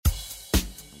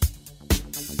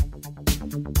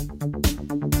I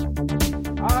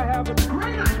have a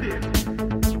great idea,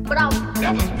 But I'll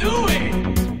never do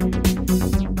it.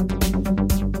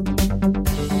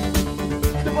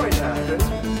 It might happen.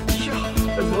 Sure,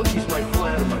 the monkeys might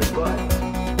fly out of my butt.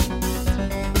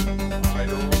 I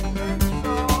don't think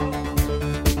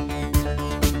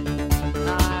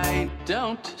so. I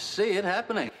don't see it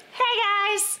happening. Hey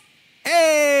guys,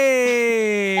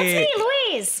 Hey! it's me,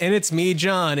 Louise. And it's me,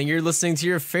 John, and you're listening to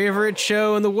your favorite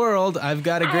show in the world. I've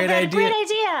got a I've great got idea. a great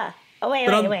idea. Oh wait,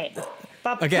 But wait.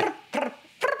 Okay.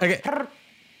 Okay.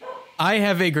 I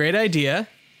have a great idea,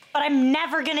 But I'm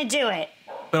never gonna do it.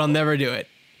 but I'll never do it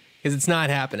because it's not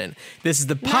happening. This is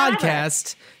the Never.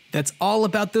 podcast that's all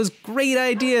about those great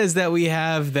ideas that we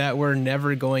have that we're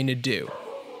never going to do.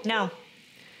 No.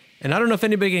 And I don't know if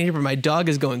anybody can hear, but my dog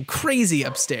is going crazy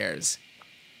upstairs.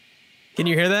 Can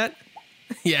you hear that?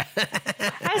 Yeah.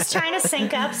 I was trying to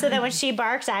sync up so that when she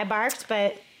barked, I barked,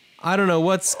 but I don't know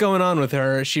what's going on with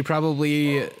her. She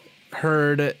probably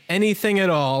heard anything at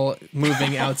all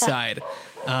moving outside.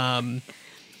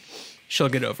 She'll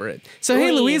get over it. So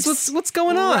hey, Louise, Leaves. what's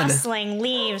going on? rustling,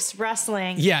 leaves,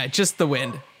 rustling. Yeah, just the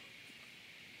wind.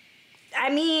 I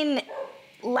mean,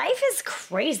 life is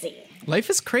crazy. Life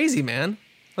is crazy, man.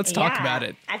 Let's talk Yeah. about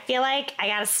it. I feel like I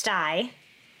got a sty.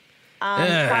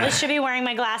 Ugh. Probably should be wearing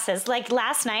my glasses. Like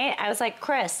last night, I was like,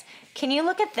 Chris, can you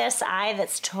look at this eye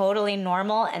that's totally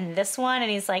normal and this one? And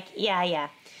he's like, yeah.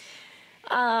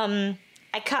 I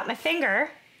cut my finger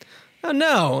Oh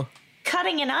no.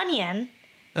 cutting an onion.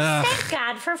 Ugh. Thank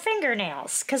God for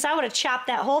fingernails, because I would have chopped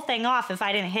that whole thing off if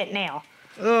I didn't hit nail.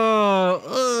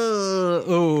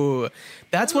 Oh.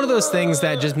 That's one of those things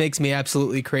that just makes me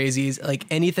absolutely crazy. Is like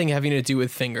anything having to do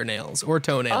with fingernails or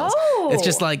toenails. Oh. It's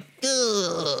just like,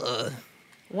 ugh.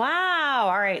 Wow.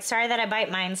 All right. Sorry that I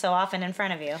bite mine so often in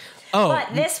front of you. Oh.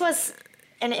 But this was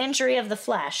an injury of the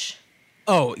flesh.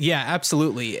 Oh yeah,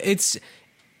 absolutely. It's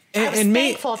I was and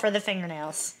thankful for the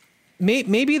fingernails.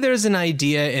 maybe there's an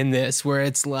idea in this where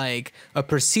it's like a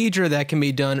procedure that can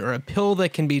be done or a pill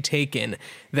that can be taken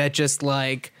that just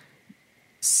like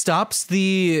stops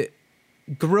the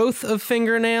growth of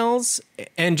fingernails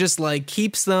and just like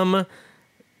keeps them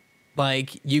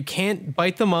like you can't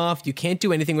bite them off, you can't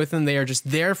do anything with them. They are just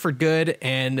there for good,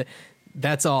 and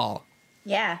that's all.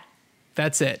 Yeah.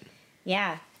 That's it.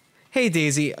 Yeah. Hey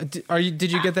Daisy,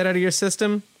 did you get that out of your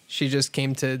system? She just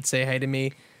came to say hi to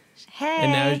me.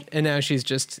 Hey. And now she's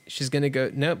gonna go.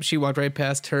 Nope, she walked right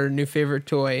past her new favorite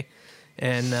toy,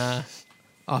 and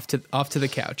off to the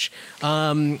couch.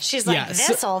 She's like, yeah,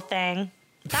 this old thing.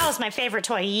 That was my favorite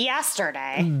toy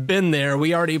yesterday. Been there.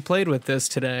 We already played with this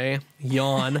today.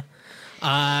 Yawn.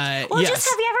 Well, yes. just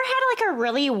have you ever had like a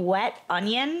really wet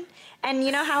onion? And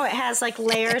you know how it has like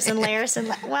layers and layers and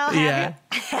well, have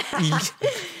Yeah. you?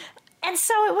 And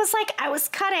so it was like I was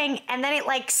cutting and then it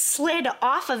like slid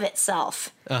off of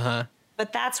itself. Uh-huh.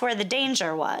 But that's where the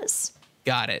danger was.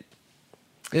 Got it.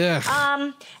 Ugh.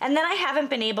 And then I haven't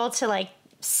been able to like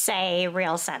say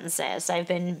real sentences. I've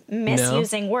been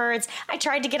misusing words. I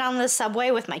tried to get on the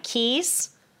subway with my keys,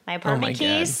 my apartment my God.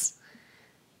 keys.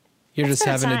 You're it's just been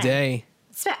a having a time. day.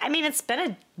 It's been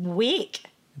a week.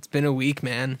 It's been a week,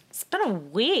 man. It's been a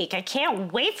week. I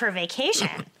can't wait for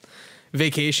vacation.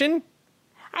 Vacation?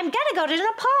 I'm gonna go to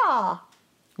Nepal.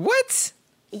 What?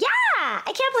 Yeah, I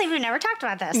can't believe we've never talked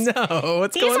about this. No,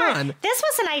 what's These going are- on? This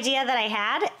was an idea that I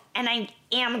had, and I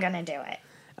am gonna do it.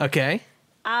 Okay.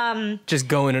 Just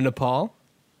going to Nepal?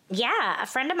 Yeah, a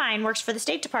friend of mine works for the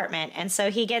State Department, and so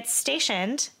he gets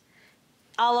stationed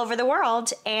all over the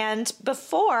world. And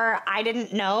before, I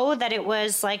didn't know that it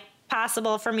was like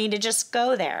possible for me to just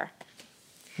go there.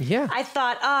 Yeah. I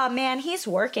thought, oh man, he's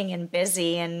working and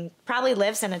busy and probably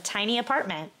lives in a tiny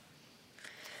apartment.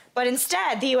 But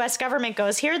instead, the U.S. government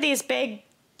goes, here are these big,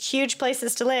 huge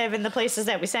places to live in the places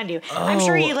that we send you. I'm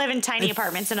sure you live in tiny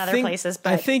apartments in other places,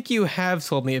 but I think you have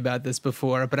told me about this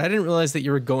before, but I didn't realize that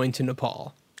you were going to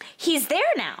Nepal. he's there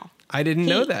now. I didn't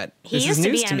know that. He This used is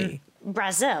to news be to in me.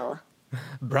 Brazil,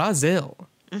 Brazil.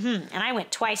 and I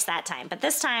went twice that time. But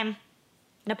this time,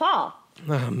 Nepal.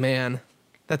 Oh man,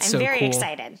 that's I'm so very cool.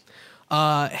 excited.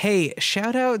 Hey,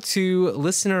 shout out to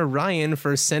listener Ryan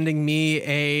for sending me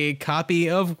a copy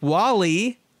of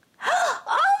Wall-E.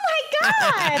 Oh my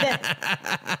God!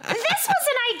 This was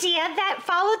an idea that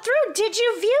followed through. Did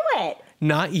you view it?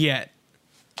 Not yet.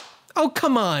 Oh,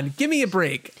 come on. Give me a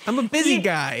break. I'm a busy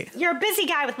guy. You're a busy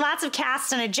guy with lots of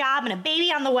casts and a job and a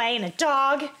baby on the way and a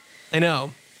dog. I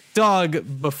know.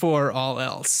 Dog before all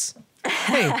else.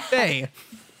 Hey, Faye.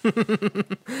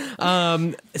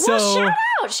 Well,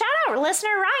 shout out, listener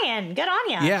Ryan. Good on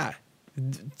ya. Yeah.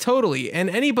 Totally. And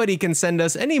anybody can send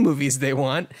us any movies they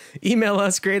want. Email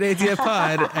us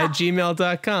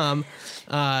greatideapod@gmail.com.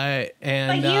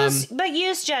 But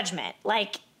use judgment.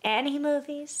 Like any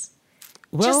movies.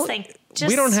 Well, Just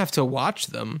we don't have to watch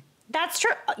them. That's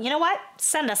true. You know what?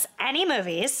 Send us any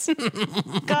movies.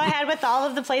 Go ahead with all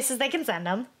of the places they can send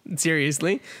them.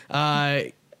 Seriously.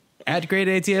 At Great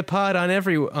Idea Pod on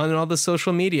all the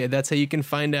social media. That's how you can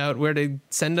find out where to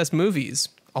send us movies.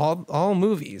 All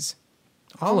movies.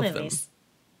 All of them.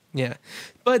 Yeah.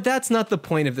 But that's not the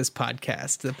point of this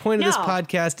podcast. The point of this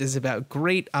podcast is about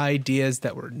great ideas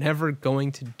that we're never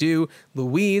going to do.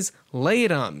 Louise, lay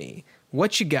it on me.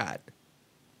 What you got?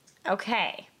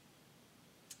 Okay.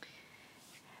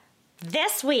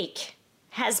 This week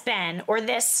has been, or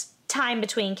this time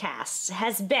between casts,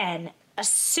 has been a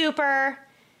super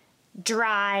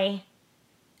dry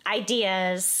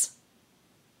ideas.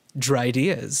 Dry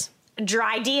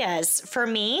ideas for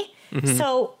me. Mm-hmm.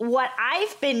 So what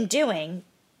I've been doing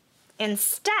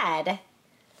instead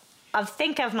of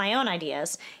think of my own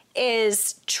ideas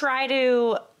is try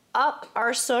to up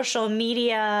our social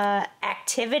media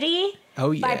activity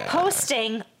by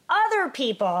posting other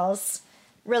people's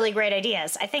really great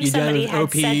ideas. I think somebody had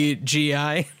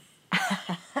OPGI.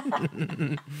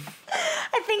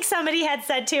 I think somebody had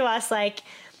said to us, like,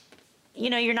 you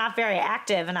know, you're not very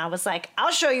active. And I was like,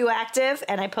 I'll show you active.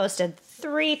 And I posted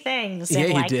 3 things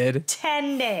in like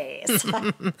 10 days.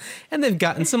 And they've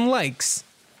gotten some likes.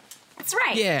 That's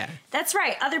right. Yeah. That's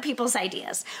right. Other people's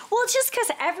ideas. Well, it's just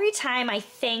because every time I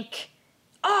think,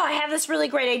 oh, I have this really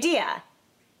great idea,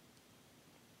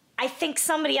 I think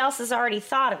somebody else has already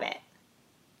thought of it.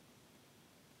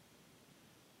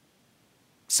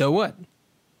 So what?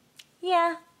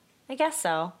 Yeah, I guess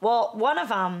so. Well, one of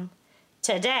them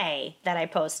today that I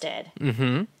posted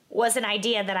was an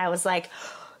idea that I was like,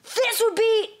 this would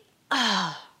be...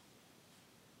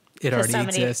 It already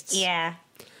exists. Yeah.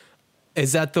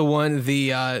 Is that the one,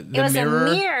 the it was mirror?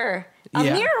 A mirror. A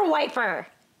mirror wiper.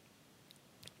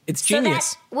 It's genius.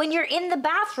 So that when you're in the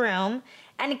bathroom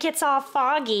and it gets all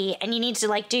foggy and you need to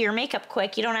like do your makeup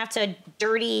quick, you don't have to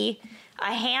dirty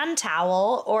a hand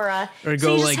towel or go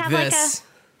so like this.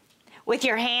 With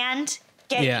your hand,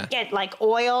 get like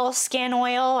skin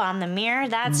oil on the mirror.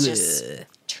 That's just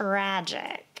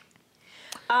tragic.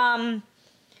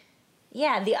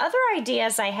 Yeah, the other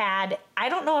ideas I had, I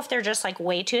don't know if they're just like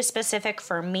way too specific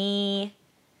for me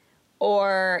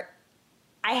or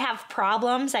I have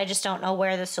problems. I just don't know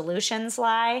where the solutions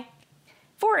lie.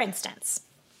 For instance,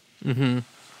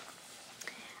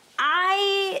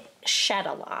 I shed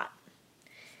a lot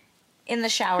in the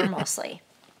shower mostly.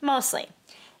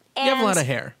 And you have a lot of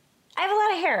hair. I have a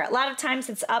lot of hair. A lot of times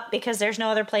it's up because there's no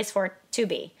other place for it to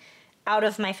be, out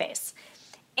of my face.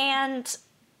 And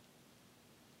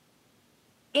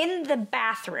in the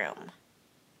bathroom,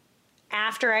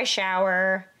 after I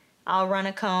shower, I'll run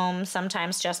a comb,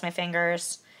 sometimes just my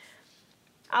fingers.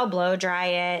 I'll blow dry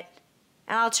it,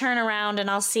 and I'll turn around and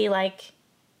I'll see like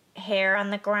hair on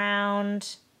the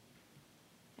ground.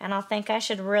 And I'll think I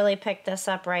should really pick this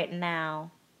up right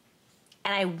now.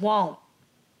 And I won't.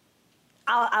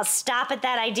 I'll stop at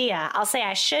that idea. I'll say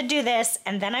I should do this,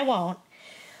 and then I won't.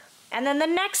 And then the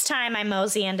next time I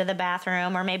mosey into the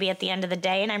bathroom, or maybe at the end of the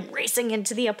day, and I'm racing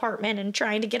into the apartment and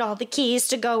trying to get all the keys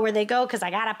to go where they go because I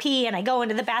gotta pee, and I go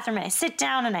into the bathroom and I sit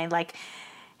down and I like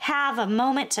have a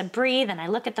moment to breathe, and I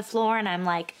look at the floor and I'm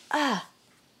like,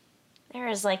 there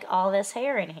is like all this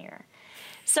hair in here.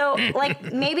 So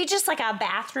like maybe just like a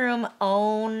bathroom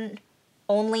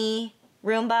only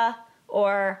Roomba,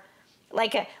 or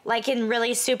like in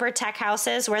really super tech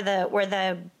houses where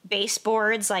the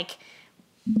baseboards like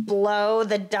blow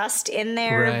the dust in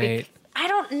there. Right. I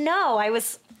don't know.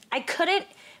 I couldn't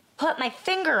put my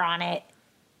finger on it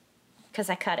because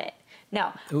I cut it.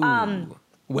 No. Ooh,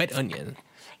 wet onion.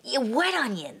 Yeah, wet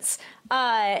onions.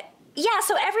 Yeah,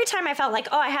 so every time I felt like,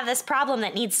 oh, I have this problem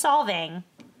that needs solving,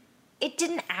 it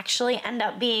didn't actually end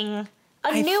up being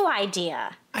a new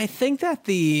idea. I think that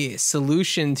the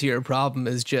solution to your problem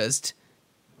is just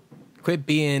quit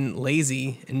being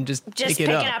lazy and just pick it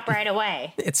up right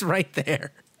away. It's right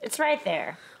there. It's right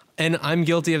there. And I'm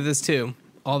guilty of this too,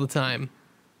 all the time.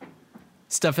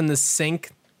 Stuff in the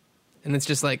sink, and it's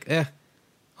just like,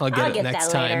 I'll get it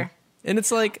next time. Later. And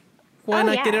it's like, why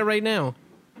not get it right now?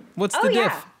 What's the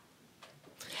diff?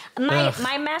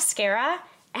 My mascara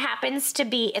happens to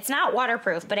be, it's not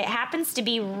waterproof, but it happens to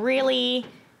be really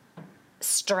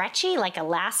stretchy, like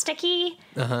elasticy,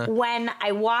 when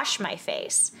I wash my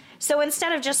face. So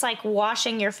instead of just like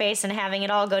washing your face and having it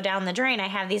all go down the drain, I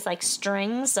have these like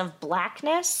strings of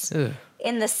blackness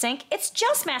in the sink. It's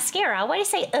just mascara. Why do you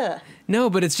say ugh? No,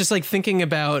 but it's just like thinking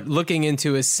about looking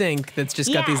into a sink that's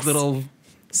just got these Yes. little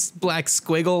black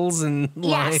squiggles and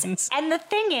lines. Yes. And the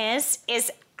thing is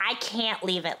I can't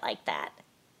leave it like that.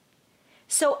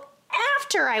 So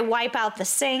after I wipe out the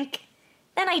sink,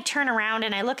 then I turn around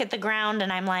and I look at the ground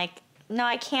and I'm like, no,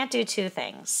 I can't do two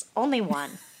things. Only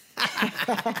one.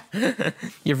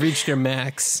 You've reached your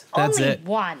max. That's Only it.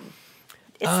 one.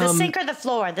 It's the sink or the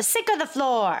floor. The sink or the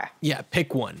floor. Yeah,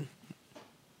 pick one.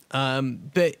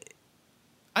 But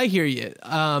I hear you.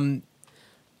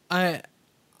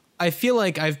 I feel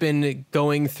like I've been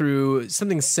going through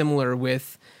something similar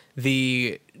with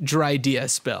the dry dia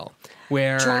spell,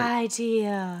 where Dry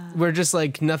idea. where just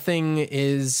like nothing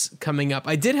is coming up.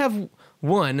 I did have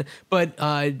one, but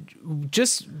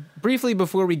just briefly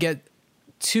before we get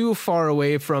too far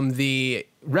away from the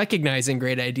recognizing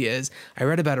great ideas, I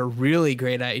read about a really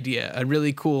great idea, a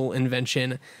really cool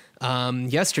invention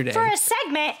yesterday. For a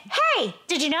segment, hey,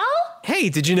 did you know? Hey,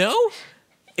 did you know?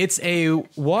 It's a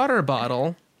water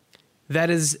bottle that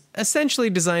is essentially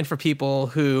designed for people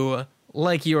who,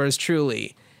 like yours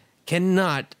truly,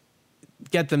 cannot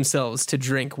get themselves to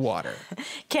drink water.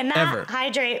 Cannot Ever.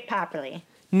 hydrate properly.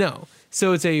 No.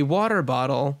 So it's a water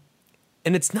bottle,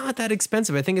 and it's not that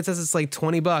expensive. I think it says it's like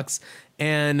 $20.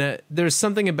 And there's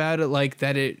something about it like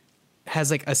that it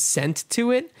has like a scent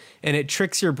to it, and it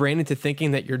tricks your brain into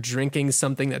thinking that you're drinking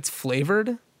something that's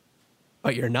flavored,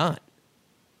 but you're not.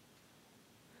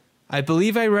 I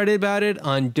believe I read about it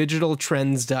on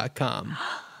digitaltrends.com.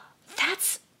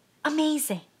 That's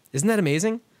amazing. Isn't that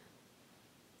amazing?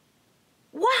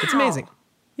 Wow. It's amazing.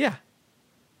 Yeah.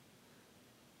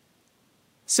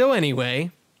 So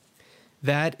anyway,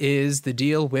 that is the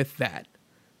deal with that.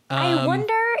 I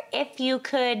wonder if you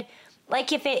could,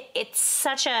 like, if it's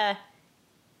such a,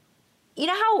 you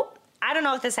know how, I don't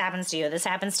know if this happens to you. This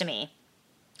happens to me.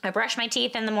 I brush my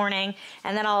teeth in the morning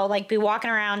and then I'll like be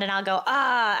walking around and I'll go,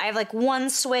 I have like one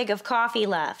swig of coffee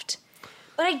left.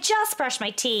 But I just brushed my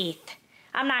teeth.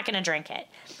 I'm not going to drink it.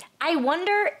 I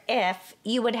wonder if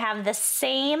you would have the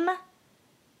same,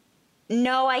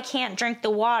 no, I can't drink the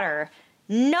water,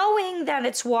 knowing that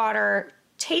it's water,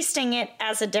 tasting it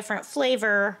as a different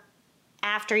flavor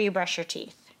after you brush your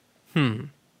teeth. There's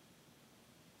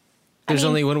mean-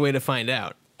 only one way to find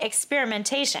out.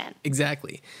 Experimentation.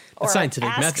 Exactly. The Or scientific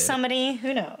ask method. somebody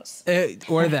who knows.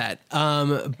 Or that.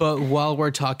 But while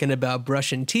we're talking about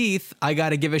brushing teeth, I got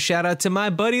to give a shout out to my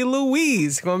buddy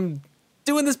Louise, who I'm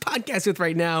doing this podcast with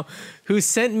right now, who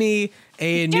sent me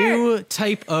a new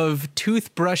type of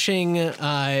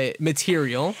toothbrushing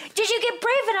material. Did you get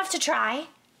brave enough to try?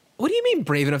 What do you mean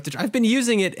brave enough to try? I've been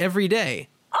using it every day.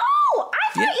 Oh,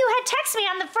 I thought Yeah. you had texted me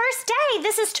on the first day.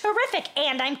 This is terrific,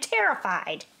 and I'm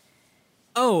terrified.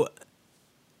 Oh,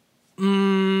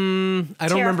 I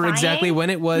don't remember exactly Terrifying? when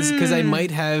it was because I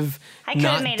might have I could've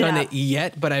not made it done up. it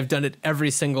yet, but I've done it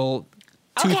every single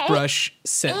Okay. toothbrush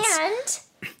since. And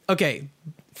Okay,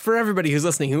 for everybody who's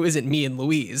listening who isn't me and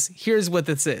Louise, here's what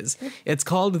this is. It's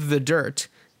called The Dirt,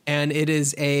 and it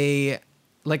is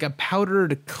like a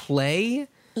powdered clay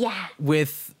yeah,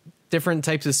 with different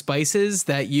types of spices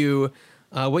that you,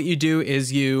 what you do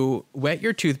is you wet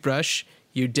your toothbrush,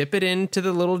 you dip it into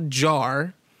the little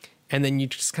jar, and then you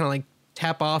just kind of like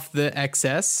tap off the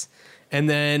excess, and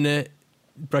then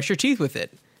brush your teeth with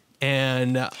it.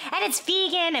 And and it's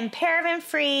vegan and paraben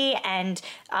free and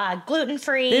gluten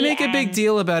free. they make a big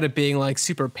deal about it being like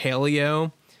super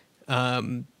paleo.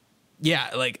 Yeah,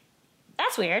 like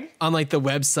That's weird. on like the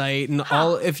website and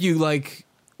all, if you like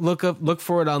look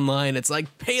for it online, it's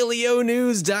like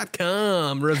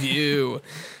paleonews.com review.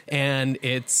 And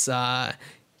it's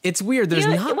weird. There's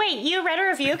not. Wait, you read a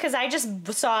review? Because I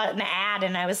just saw an ad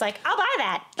and I was like, I'll buy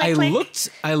that. I Click.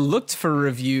 looked for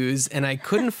reviews and I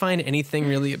couldn't find anything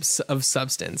really of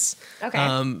substance.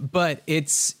 Okay. But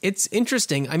it's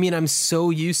interesting. I mean, I'm so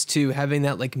used to having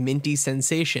that like minty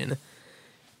sensation,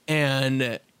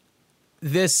 and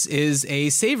this is a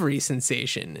savory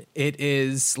sensation. It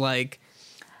is like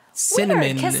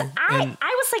cinnamon. Because and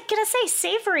I was like gonna say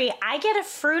savory. I get a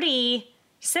fruity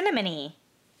cinnamony.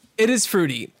 it is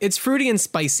fruity. It's fruity and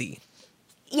spicy.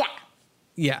 Yeah.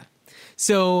 Yeah.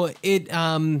 So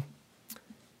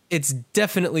it's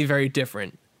definitely very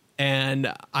different,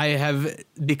 and I have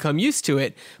become used to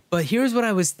it. But here's what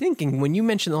I was thinking when you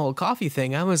mentioned the whole coffee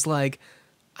thing. I was like,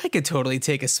 I could totally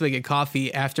take a swig of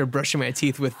coffee after brushing my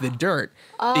teeth with the dirt,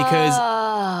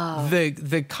 because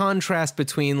the contrast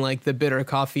between like the bitter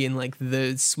coffee and like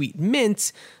the sweet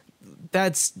mint,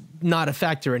 that's not a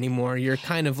factor anymore. You're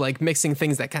kind of like mixing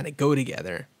things that kind of go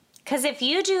together. Because if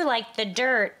you do like the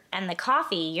dirt and the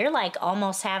coffee, you're like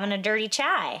almost having a dirty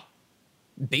chai.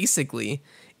 basically.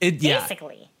 Yeah.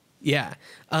 Basically. Yeah.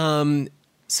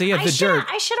 So yeah, I the dirt,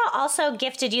 should have also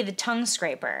gifted you the tongue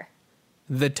scraper.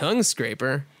 the tongue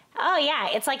scraper. Oh yeah,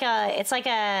 it's like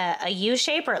a U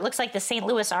shape, or it looks like the St.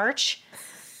 Louis Arch,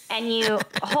 and you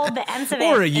hold the ends of it,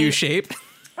 Or a U shape.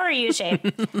 or a U shape,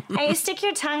 and you stick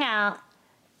your tongue out,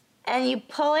 and you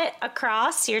pull it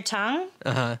across your tongue,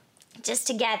 just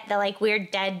to get the like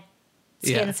weird dead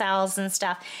skin Yeah. cells and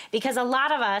stuff. Because a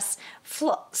lot of us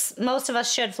floss, most of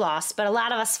us should floss, but a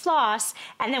lot of us floss,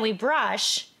 and then we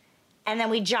brush, and then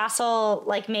we jostle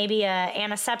like maybe a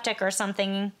antiseptic or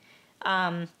something.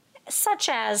 Such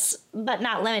as, but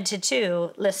not limited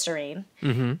to, Listerine.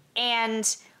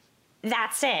 And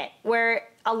that's it. Where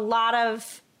a lot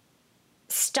of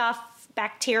stuff,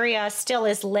 bacteria still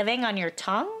is living on your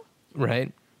tongue.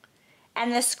 Right.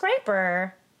 And the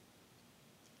scraper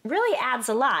really adds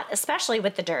a lot, especially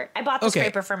with the dirt. I bought the Okay.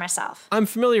 scraper for myself. I'm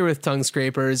familiar with tongue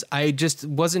scrapers. I just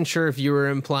wasn't sure if you were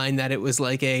implying that it was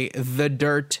like a The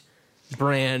Dirt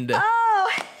brand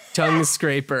Oh, tongue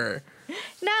scraper.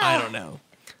 no. I don't know.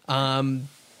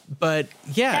 But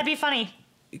yeah, That'd be funny.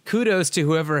 kudos to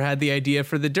whoever had the idea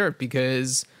for the dirt,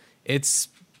 because it's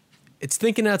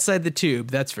thinking outside the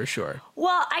tube, that's for sure.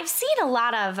 Well, I've seen a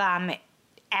lot of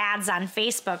ads on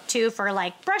Facebook too for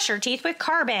like brush your teeth with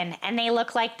carbon, and they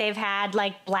look like they've had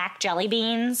like black jelly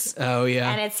beans. Oh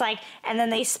yeah. And it's like, and then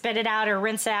they spit it out or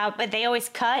rinse it out, but they always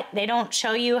cut. They don't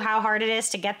show you how hard it is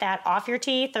to get that off your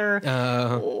teeth or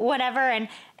whatever.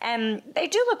 And they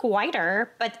do look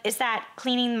whiter, but is that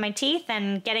cleaning my teeth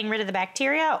and getting rid of the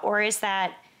bacteria, or is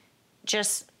that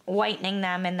just whitening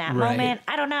them in that Right. moment?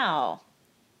 I don't know.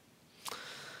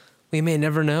 We may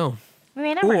never know. We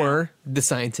may never know. Or the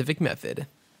scientific method.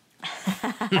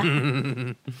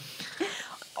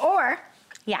 Or,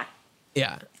 yeah.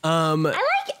 Yeah. I'm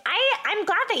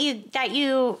glad that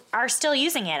you are still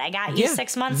using it. I got you Yeah,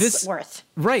 6 months this- worth.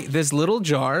 Right. This little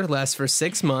jar lasts for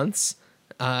 6 months.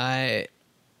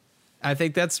 I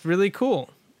think that's really cool.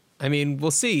 I mean,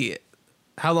 we'll see.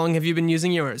 How long have you been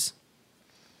using yours?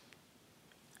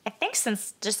 I think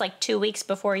since just like 2 weeks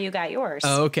before you got yours.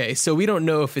 Oh, okay. So we don't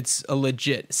know if it's a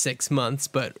legit 6 months,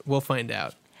 but we'll find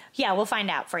out. Yeah, we'll find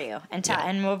out for you and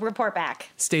and we'll report back.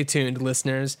 Stay tuned,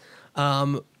 listeners.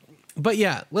 But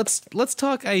yeah, let's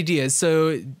talk ideas.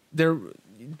 So there,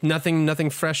 nothing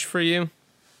fresh for you.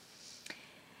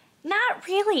 Not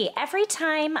really. Every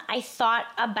time I thought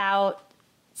about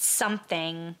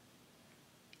something,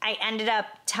 I ended up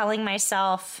telling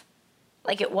myself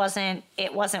like it wasn't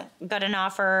good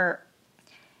enough or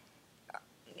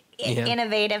Yeah.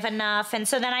 innovative enough, and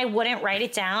so then I wouldn't write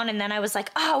it down, and then I was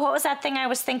like, oh, what was that thing I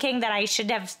was thinking that I should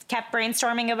have kept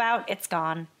brainstorming about? It's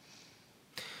gone.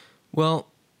 Well,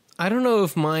 I don't know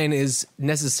if mine is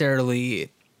necessarily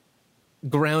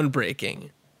groundbreaking,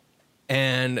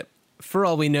 and for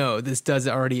all we know, this does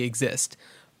already exist.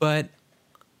 But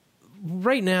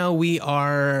right now we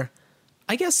are,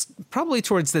 I guess, probably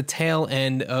towards the tail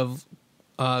end of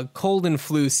cold and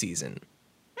flu season.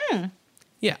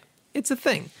 Yeah, it's a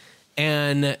thing.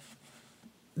 And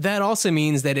that also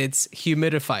means that it's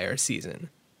humidifier season.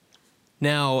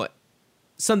 Now,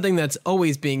 something that's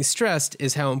always being stressed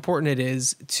is how important it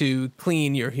is to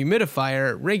clean your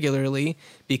humidifier regularly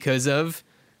because of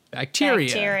bacteria.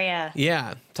 Bacteria.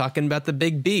 Yeah, talking about the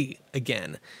big B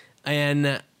again.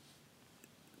 And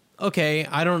okay,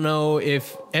 I don't know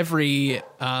if every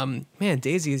man,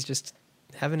 Daisy is just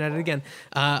having at it again.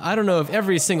 I don't know if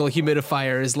every single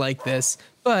humidifier is like this,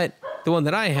 but the one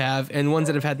that I have and ones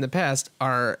that I've had in the past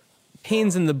are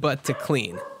pains in the butt to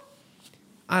clean.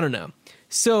 I don't know.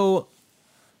 So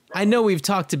I know we've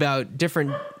talked about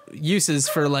different uses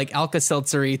for like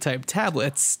Alka-Seltzer type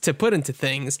tablets to put into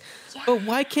things, but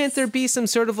why can't there be some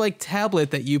sort of like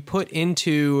tablet that you put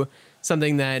into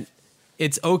something that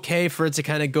it's okay for it to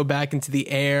kind of go back into the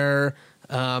air?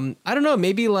 I don't know,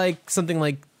 maybe like something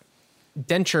like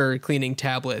denture cleaning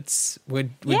tablets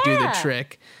would do the Yeah.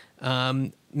 trick.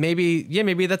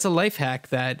 Maybe that's a life hack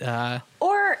that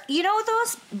Or you know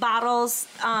those bottles?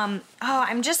 I'm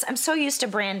so used to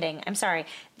branding. I'm sorry.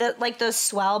 Like those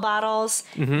Swell bottles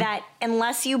that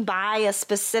unless you buy a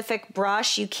specific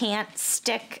brush, you can't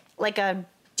stick like a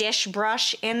dish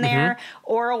brush in there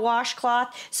or a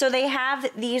washcloth. So they have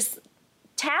these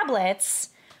tablets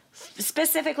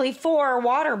specifically for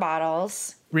water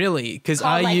bottles. really, because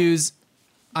Called, like-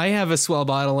 I have a Swell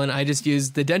bottle and I just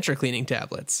use the denture cleaning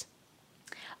tablets.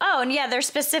 Oh, and yeah, they're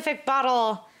specific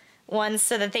bottle ones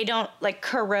so that they don't like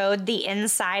corrode the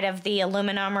inside of the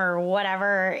aluminum or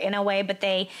whatever in a way, but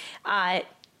they,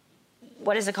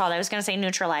 what is it called? I was going to say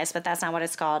neutralize, but that's not what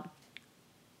it's called.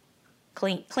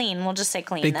 Clean. We'll just say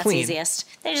clean. They That's clean. easiest.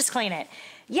 They just clean it.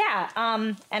 Yeah.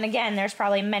 And again, there's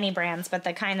probably many brands, but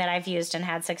the kind that I've used and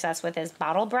had success with is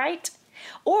Bottle Bright.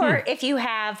 Or if you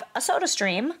have a Soda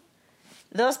Stream,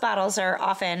 those bottles are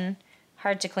often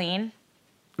hard to clean.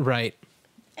 Right.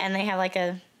 And they have like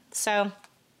I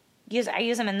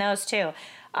use them in those too.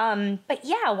 But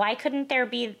yeah, why couldn't there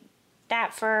be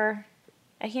that for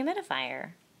a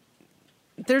humidifier?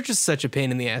 They're just such a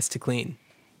pain in the ass to clean.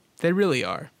 They really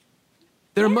are.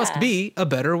 There must be a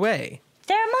better way.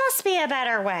 There must be a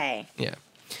better way. Yeah.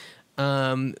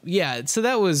 Yeah, so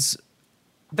that was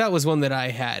one that I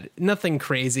had. Nothing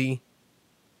crazy,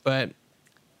 but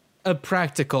a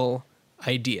practical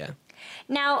idea.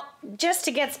 Now, just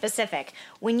to get specific,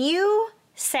 when you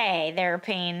say they're a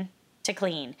pain to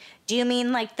clean, do you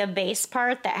mean like the base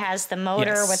part that has the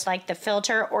motor Yes. with like the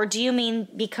filter, or do you mean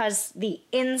because the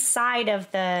inside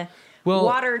of the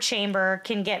water chamber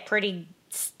can get pretty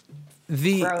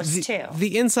gross too?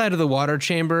 The inside of the water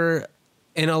chamber,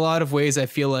 in a lot of ways, I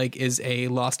feel like is a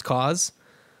lost cause.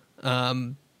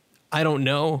 I don't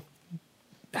know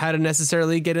how to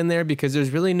necessarily get in there because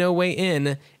there's really no way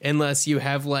in unless you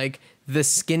have like the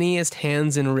skinniest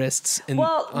hands and wrists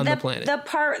on the planet. The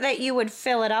part that you would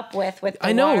fill it up with the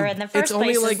I know, water in the first it's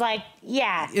only place is like,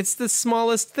 yeah. It's the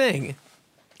smallest thing.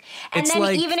 And It's then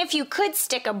like- even if you could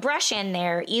stick a brush in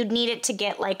there, you'd need it to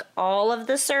get like all of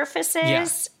the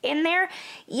surfaces in there.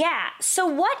 Yeah. So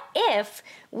what if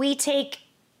we take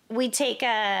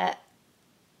a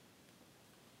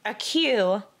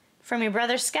cue from your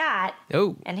brother Scott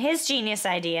Oh, and his genius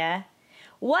idea?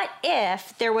 What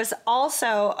if there was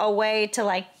also a way to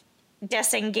like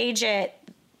disengage it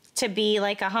to be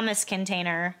like a hummus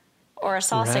container or a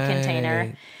salsa container,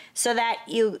 Right. so that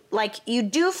you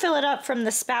do fill it up from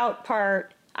the spout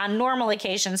part on normal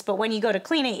occasions, but when you go to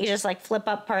clean it, you just like flip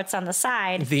up parts on the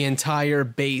side, the entire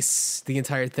base, the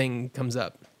entire thing comes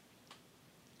up.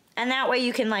 and that way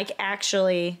you can like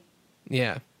actually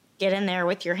Yeah. get in there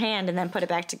with your hand and then put it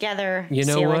back together, You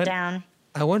know seal what? it down.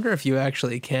 I wonder if you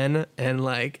actually can, and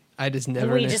like I just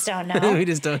never. We know. just don't know. We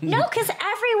just don't know. No, because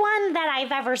everyone that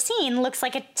I've ever seen looks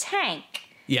like a tank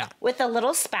Yeah. with a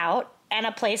little spout and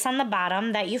a place on the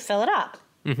bottom that you fill it up.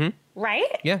 Mm-hmm.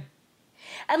 Right? Yeah.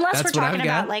 Unless That's we're what I've talking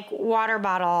about got. like water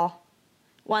bottle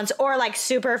ones or like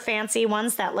super fancy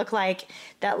ones that look like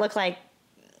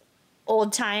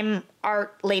old time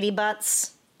art lady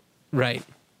butts. Right.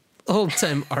 Old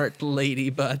time art lady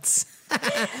butts.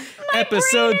 My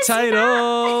Episode brain is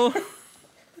title.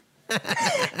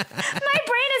 My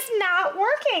brain is not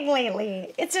working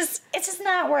lately. It's just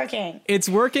not working. It's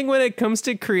working when it comes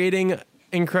to creating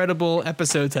incredible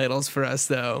episode titles for us,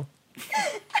 though.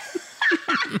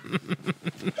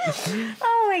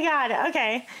 Oh my god.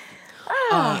 Okay.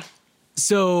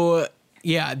 So,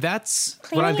 yeah, that's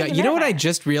what I've Cleaning got. You know what I humidifier.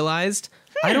 just realized?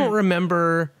 I don't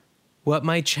remember what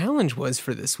my challenge was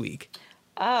for this week.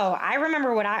 Oh, I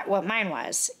remember what mine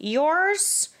was.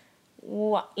 Yours, you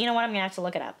know what? I'm gonna have to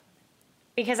look it up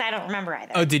because I don't remember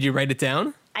either. Oh, did you write it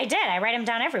down? I did. I write them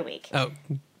down every week. Oh,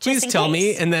 please in tell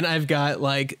me, case. and then I've got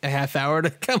like a half hour to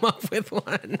come up with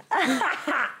one.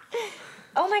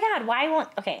 Oh my god! Why won't?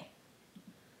 Okay.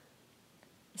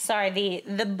 Sorry,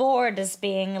 the board is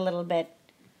being a little bit.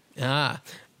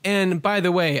 And by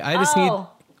the way, I just need. Oh,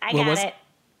 I what got was it.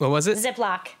 What was it?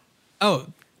 Ziploc Oh,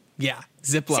 yeah,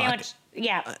 Ziploc. sandwich.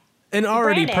 Yeah, An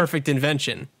already Branded. perfect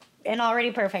invention. an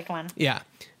already perfect one. Yeah.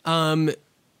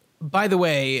 By the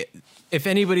way, if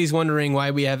anybody's wondering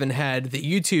why we haven't had the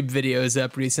YouTube videos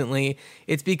up recently,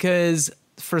 it's because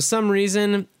for some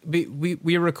reason we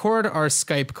record our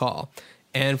Skype call.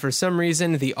 And for some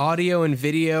reason, the audio and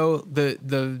video, the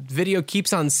video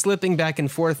keeps on slipping back and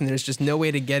forth, and there's just no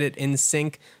way to get it in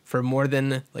sync for more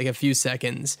than like a few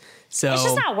seconds. So It's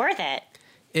just not worth it.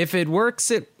 if it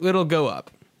works, it'll go up.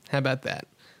 How about that?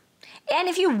 And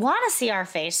if you want to see our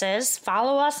faces,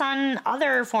 follow us on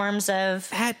other forms of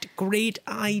At Great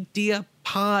Idea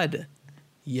Pod.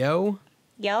 Yo,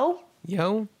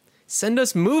 send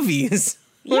us movies.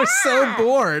 We're so Yeah.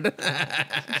 bored.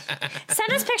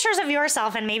 Send us pictures of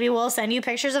yourself, and maybe we'll send you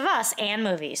pictures of us and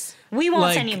movies. We won't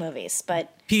Like- send you movies,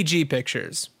 but PG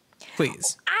pictures,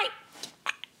 please. I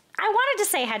wanted to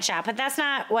say headshot, but that's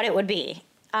not what it would be.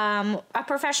 A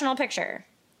professional picture.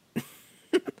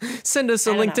 Send us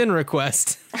a don't know. LinkedIn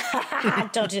request.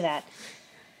 Don't do that.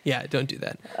 Yeah, don't do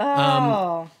that.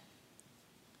 Oh,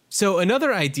 So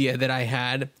another idea that I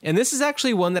had, and this is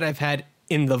actually one that I've had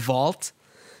in the vault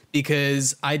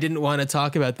because I didn't want to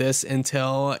talk about this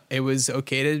until it was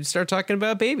okay to start talking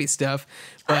about baby stuff.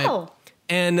 But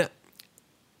and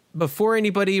before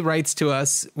anybody writes to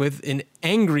us with an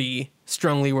angry,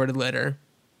 strongly worded letter,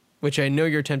 which I know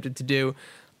you're tempted to do,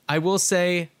 I will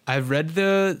say I've read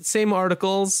the same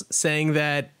articles saying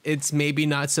that it's maybe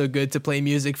not so good to play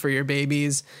music for your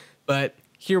babies, but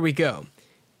here we go.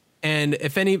 And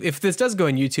if this does go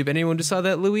on YouTube, anyone just saw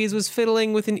that Louise was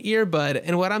fiddling with an earbud,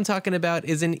 and what I'm talking about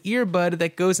is an earbud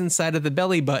that goes inside of the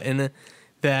belly button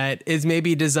that is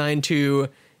maybe designed to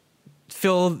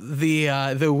fill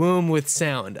the womb with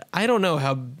sound. I don't know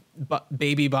how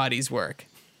baby bodies work.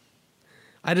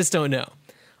 I just don't know.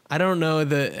 I don't know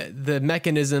the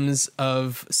mechanisms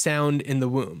of sound in the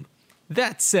womb.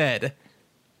 That said,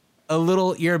 a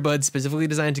little earbud specifically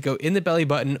designed to go in the belly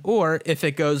button, or if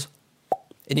it goes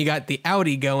and you got the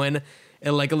outie going,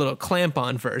 and like a little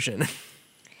clamp-on version.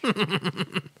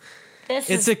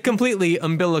 It's a completely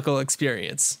umbilical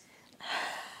experience.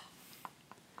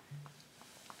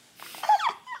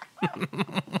 You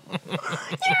really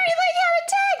had a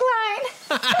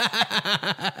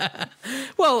tagline.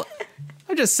 Well,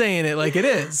 I'm just saying it like it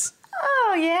is.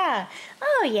 Oh yeah.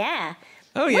 Oh yeah.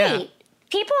 Oh yeah. Wait,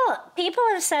 people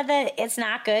have said that it's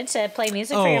not good to play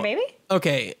music for your baby?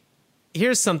 Okay.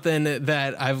 Here's something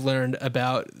that I've learned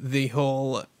about the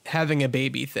whole having a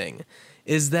baby thing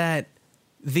is that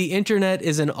the internet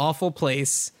is an awful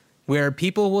place where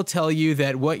people will tell you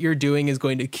that what you're doing is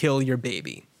going to kill your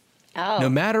baby. Oh. No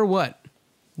matter what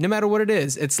it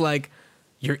is. It's like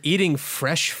you're eating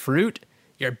fresh fruit,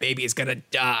 your baby is going to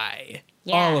die.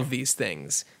 Yeah. All of these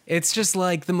things. It's just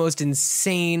like the most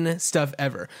insane stuff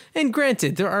ever. And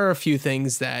granted, there are a few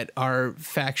things that are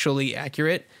factually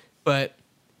accurate, but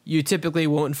you typically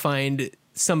won't find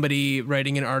somebody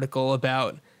writing an article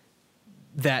about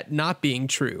that not being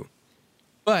true.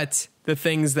 But the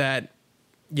things that,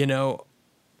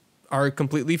 are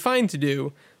completely fine to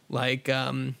do, like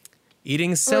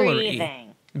eating celery.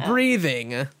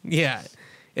 Breathing. Yeah.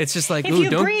 It's just like, if you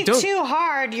breathe too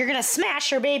hard, you're going to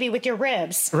smash your baby with your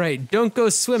ribs. Right. Don't go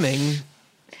swimming.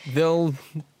 They'll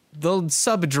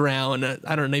sub-drown.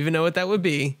 I don't even know what that would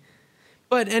be.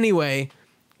 But anyway,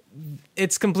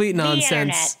 it's complete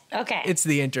nonsense. The internet. Okay. It's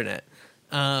the internet.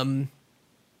 I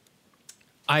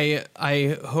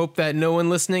hope that no one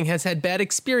listening has had bad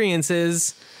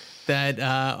experiences that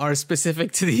are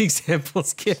specific to the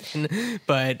examples given.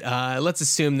 But let's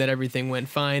assume that everything went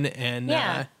fine.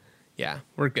 And yeah,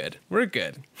 we're good. We're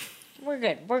good.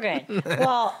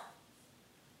 Well,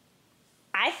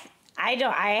 I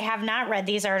have not read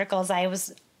these articles. I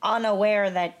was unaware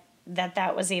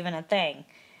that was even a thing.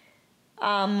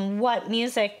 What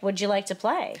music would you like to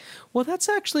play? Well, that's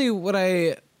actually what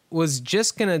I was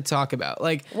just going to talk about.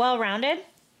 Like, well-rounded?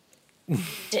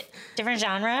 Different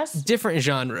genres? Different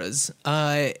genres.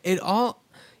 It all,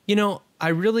 I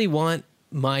really want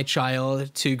my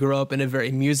child to grow up in a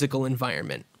very musical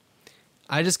environment.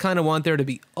 I just kind of want there to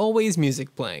be always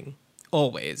music playing.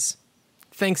 Always.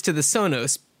 Thanks to the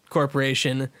Sonos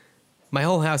Corporation, my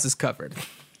whole house is covered.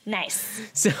 Nice.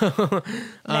 So,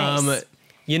 nice. I want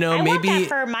maybe that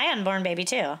for my unborn baby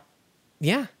too.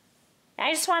 Yeah.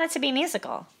 I just want it to be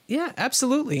musical. Yeah,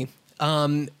 absolutely.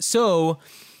 So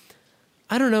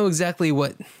I don't know exactly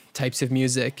what types of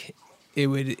music it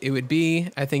would be.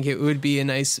 I think it would be a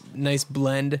nice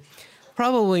blend.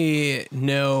 Probably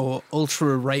no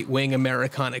ultra right-wing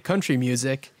Americana country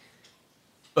music,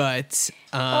 but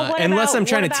unless I'm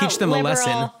trying to teach them a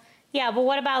lesson. Yeah, but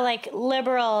what about like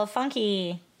liberal,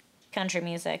 funky country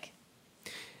music?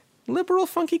 Liberal,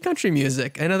 funky country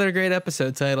music. Another great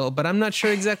episode title, but I'm not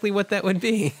sure exactly what that would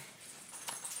be.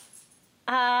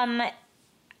 I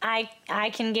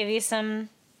can give you some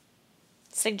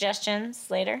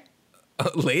suggestions later.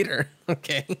 Later,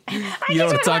 okay. You don't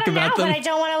want to talk about them, but I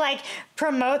don't want to like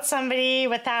promote somebody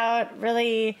without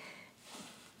really.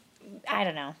 I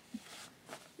don't know.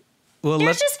 Well,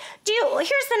 here's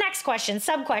the next question,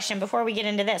 sub question before we get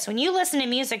into this. When you listen to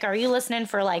music, are you listening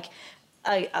for like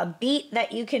a beat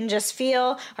that you can just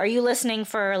feel? Are you listening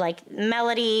for like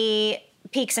melody,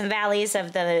 peaks and valleys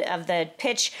of the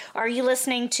pitch? Are you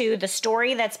listening to the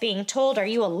story that's being told? Are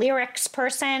you a lyrics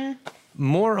person?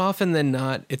 More often than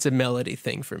not, it's a melody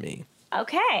thing for me.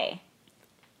 Okay.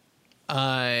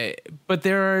 But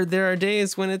there are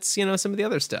days when it's, some of the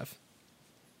other stuff.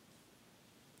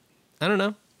 I don't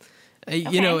know.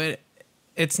 Okay.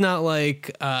 It's not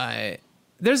like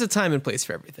there's a time and place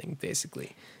for everything,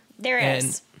 basically. There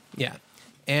is. Yeah.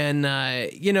 And,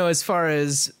 as far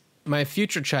as my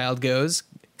future child goes,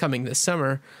 coming this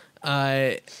summer,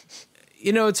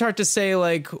 it's hard to say,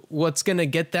 like, what's going to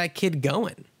get that kid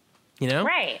going,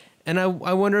 Right. And I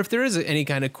wonder if there is any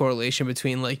kind of correlation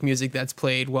between, like, music that's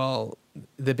played while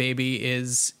the baby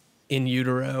is in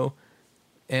utero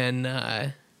and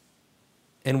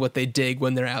what they dig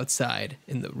when they're outside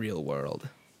in the real world.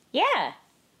 Yeah.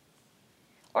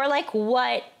 Or like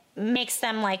what makes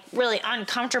them like really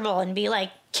uncomfortable and be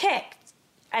like kicked,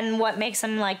 and what makes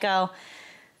them like go,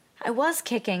 I was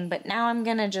kicking, but now I'm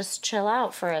gonna just chill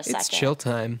out for a second. It's chill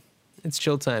time. It's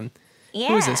chill time. Yeah.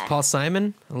 Who is this? Paul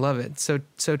Simon? I love it. So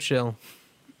chill.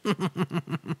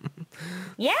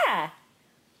 Yeah.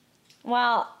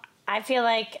 Well, I feel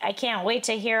like I can't wait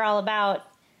to hear all about.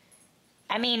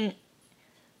 I mean,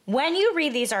 when you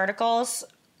read these articles,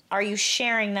 are you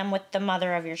sharing them with the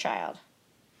mother of your child?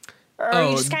 Or are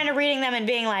you just kind of reading them and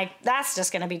being like, that's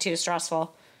just going to be too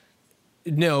stressful?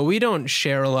 No, we don't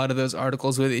share a lot of those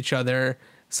articles with each other.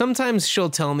 Sometimes she'll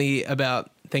tell me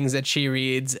about things that she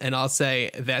reads, and I'll say,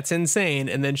 that's insane.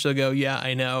 And then she'll go, yeah,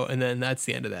 I know. And then that's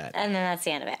the end of that. And then that's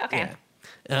the end of it. Okay.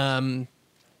 Yeah.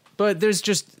 But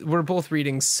we're both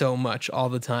reading so much all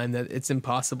the time that it's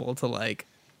impossible to like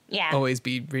always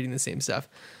be reading the same stuff.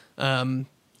 A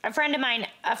friend of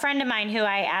mine who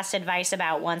I asked advice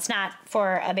about once, not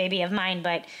for a baby of mine,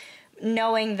 but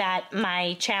knowing that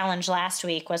my challenge last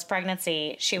week was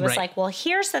pregnancy, she was like, well,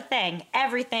 here's the thing.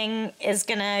 Everything is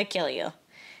going to kill you.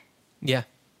 Yeah.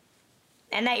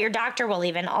 And that your doctor will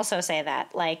even also say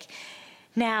that. Like,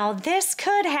 now this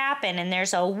could happen, and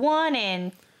there's a 1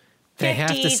 in they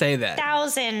have to say that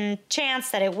 50,000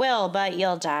 chance that it will, but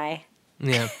you'll die.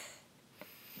 Yeah.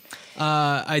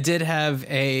 I did have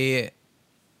a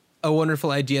wonderful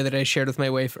idea that I shared with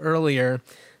my wife earlier.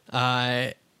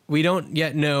 We don't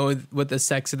yet know what the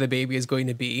sex of the baby is going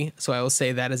to be, so I will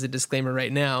say that as a disclaimer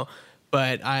right now.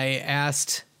 But I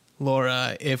asked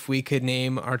Laura if we could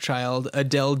name our child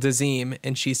Adele Dazeem,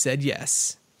 and she said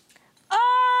yes.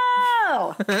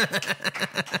 Oh!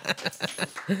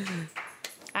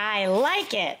 I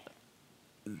like it.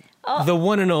 Oh. The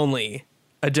one and only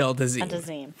Adele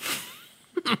Dazeem.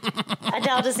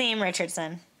 Adele Dazeem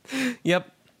Richardson.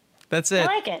 Yep. That's it.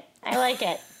 I like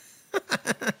it.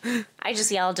 I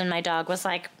just yelled and my dog was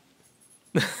like...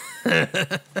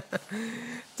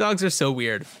 Dogs are so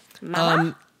weird.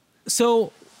 Mama?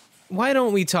 So why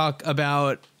don't we talk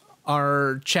about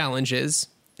our challenges?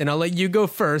 And I'll let you go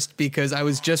first because I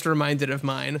was just reminded of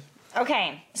mine.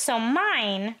 Okay, so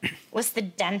mine was the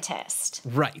dentist.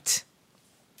 Right.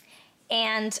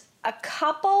 And a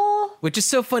couple... Which is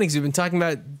so funny because we've been talking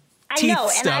about teeth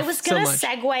stuff and I was going to so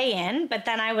segue in, but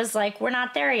then I was like, we're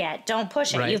not there yet. Don't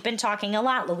push it. Right. You've been talking a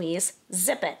lot, Louise.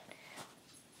 Zip it.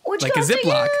 Which like a goes to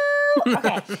Ziploc. you.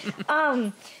 Okay.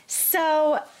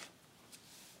 So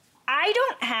I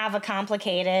don't have a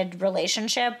complicated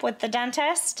relationship with the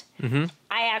dentist. Mm-hmm.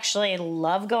 I actually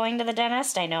love going to the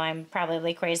dentist. I know I'm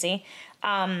probably crazy.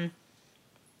 I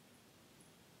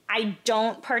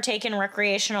don't partake in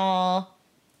recreational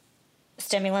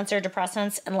stimulants or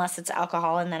depressants unless it's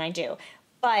alcohol, and then I do.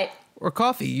 But or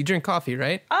coffee. You drink coffee,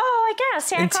 right? Oh, I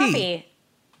guess. Yeah, and coffee. Tea.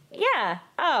 Yeah.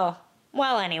 Oh,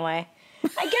 well, anyway.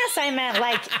 I guess I meant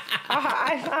like,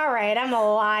 all right, I'm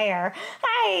a liar.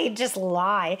 I just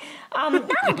lie. Not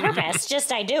on purpose,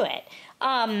 just I do it.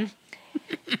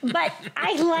 But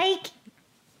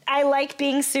I like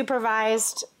being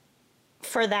supervised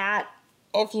for that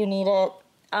if you need it.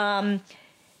 An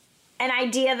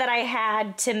idea that I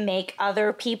had to make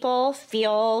other people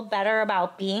feel better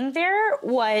about being there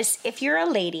was if you're a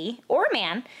lady or a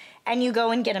man and you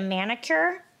go and get a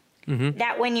manicure,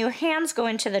 that when your hands go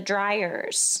into the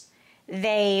dryers,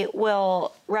 they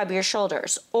will rub your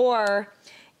shoulders. Or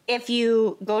if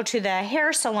you go to the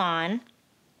hair salon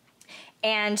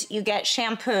and you get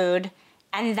shampooed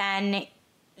and then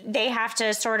they have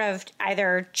to sort of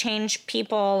either change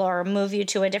people or move you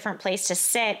to a different place to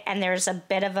sit, and there's a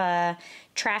bit of a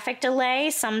traffic delay,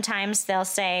 sometimes they'll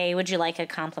say, would you like a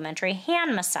complimentary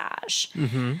hand massage?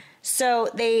 Mm-hmm. So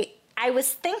I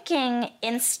was thinking,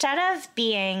 instead of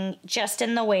being just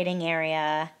in the waiting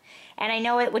area, and I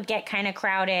know it would get kind of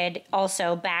crowded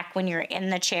also back when you're in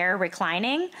the chair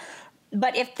reclining,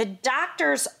 but if the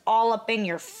doctor's all up in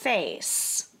your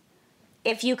face,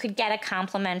 if you could get a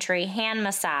complimentary hand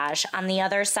massage on the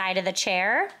other side of the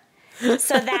chair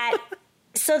so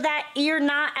that you're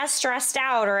not as stressed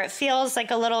out, or it feels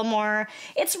like a little more,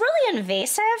 it's really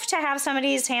invasive to have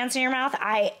somebody's hands in your mouth.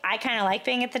 I kind of like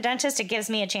being at the dentist. It gives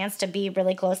me a chance to be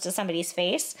really close to somebody's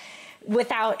face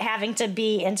without having to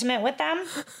be intimate with them.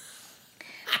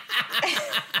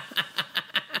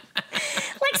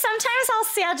 Like sometimes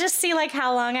I'll just see like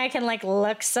how long I can like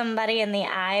look somebody in the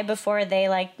eye before they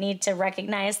like need to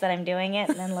recognize that I'm doing it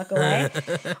and then look away.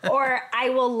 Or I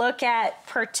will look at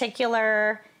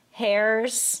particular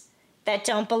hairs that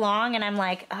don't belong and I'm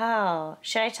like, oh,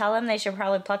 should I tell them they should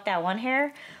probably pluck that one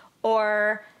hair?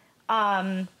 Or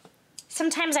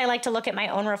sometimes I like to look at my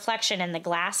own reflection in the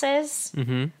glasses.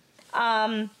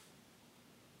 Mm-hmm.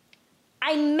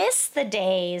 I miss the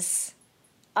days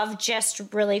of just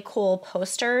really cool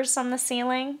posters on the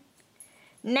ceiling.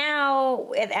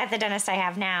 Now, at the dentist I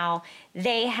have now,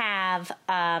 they have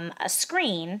a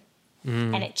screen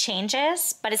and it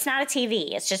changes, but it's not a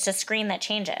TV. It's just a screen that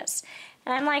changes.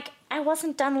 And I'm like, I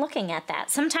wasn't done looking at that.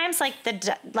 Sometimes,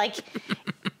 the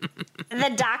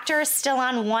doctor is still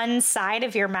on one side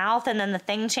of your mouth, and then the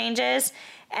thing changes,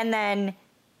 and then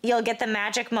you'll get the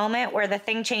magic moment where the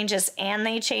thing changes and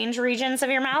they change regions of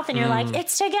your mouth, and you're like,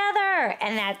 it's together,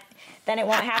 and then it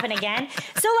won't happen again.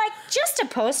 So, just a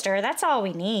poster, that's all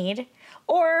we need.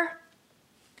 Or,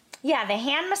 yeah, the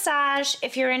hand massage,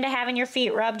 if you're into having your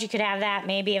feet rubbed, you could have that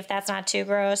maybe if that's not too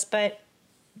gross, but...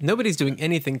 Nobody's doing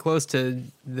anything close to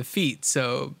the feet,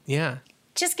 so, yeah.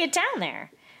 Just get down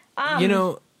there.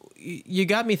 You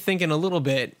got me thinking a little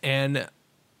bit, and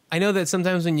I know that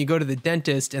sometimes when you go to the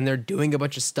dentist and they're doing a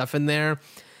bunch of stuff in there,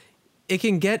 it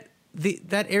can get...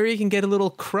 that area can get a little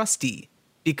crusty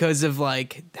because of,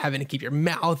 having to keep your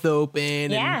mouth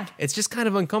open. Yeah. And it's just kind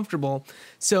of uncomfortable.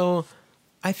 So...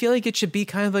 I feel like it should be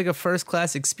kind of like a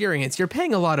first-class experience. You're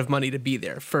paying a lot of money to be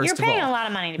there, first of all. You're paying a lot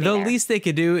of money to be there. there. The least they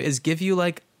could do is give you,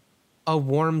 a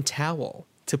warm towel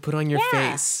to put on your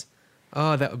face.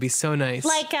 Oh, that would be so nice.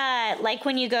 Like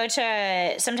when you go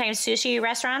to sometimes sushi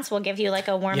restaurants, will give you,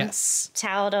 a warm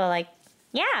towel to,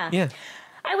 Yeah. Yeah.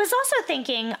 I was also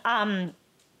thinking,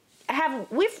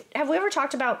 have we ever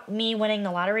talked about me winning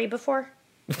the lottery before?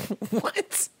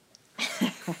 What?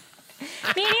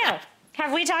 Me and you.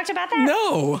 Have we talked about that?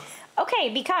 No. Okay,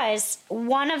 because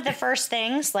one of the first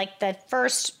things, the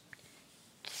first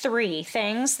 3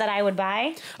 things that I would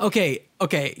buy. Okay.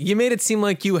 You made it seem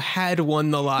like you had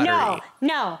won the lottery.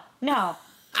 No.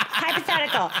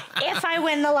 Hypothetical. If I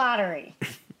win the lottery.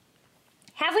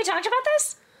 Have we talked about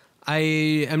this? I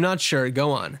am not sure.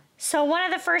 Go on. So one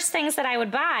of the first things that I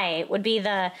would buy would be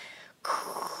the...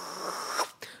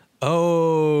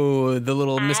 Oh, the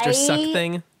little Mr. Suck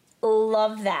thing?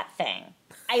 Love that thing.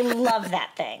 I love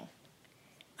that thing.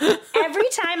 Every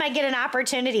time I get an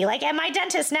opportunity, at my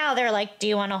dentist now, they're like, do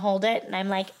you want to hold it? And I'm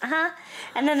like, uh-huh.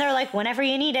 And then they're like, whenever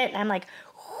you need it. And I'm like,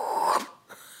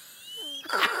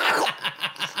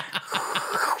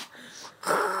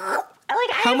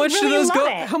 How much do those go?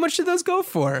 How much do those go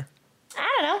for?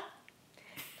 I don't know.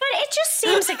 But it just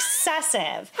seems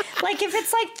excessive. If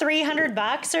it's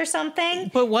 $300 or something.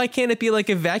 But why can't it be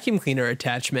a vacuum cleaner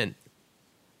attachment?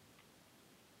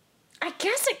 I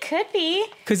guess it could be.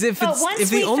 Because if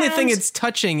the only thing it's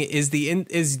touching is the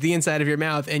inside of your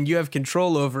mouth and you have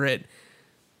control over it,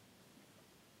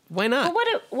 why not?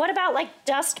 But what about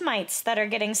dust mites that are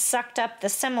getting sucked up the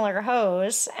similar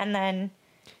hose and then?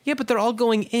 Yeah, but they're all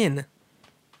going in.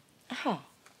 Oh.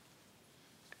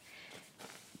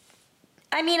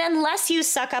 I mean, unless you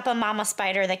suck up a mama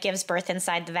spider that gives birth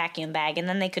inside the vacuum bag, and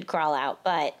then they could crawl out.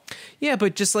 But yeah,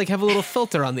 but just have a little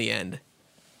filter on the end.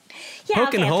 Yeah,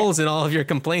 poking holes in all of your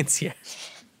complaints here.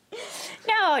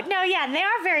 No, yeah, they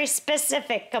are very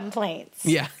specific complaints.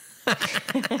 Yeah. But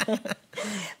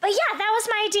yeah, that was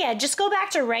my idea. Just go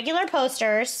back to regular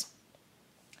posters.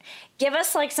 Give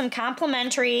us some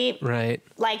complimentary, right,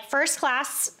 first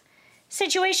class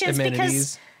situations amenities.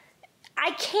 Because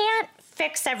I can't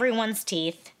fix everyone's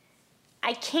teeth.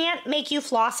 I can't make you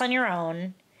floss on your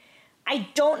own. I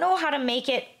don't know how to make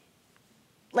it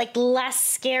less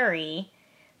scary.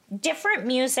 Different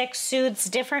music soothes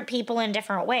different people in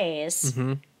different ways.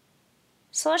 Mm-hmm.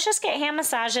 So let's just get hand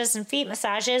massages and feet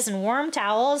massages and warm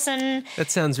towels and... That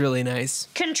sounds really nice.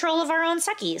 ...control of our own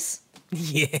suckies.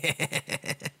 Yeah.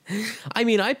 I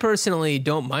mean, I personally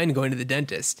don't mind going to the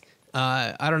dentist.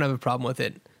 I don't have a problem with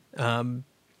it.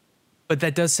 But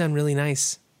that does sound really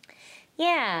nice.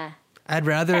 Yeah. I'd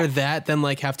rather that than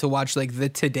have to watch the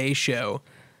Today Show,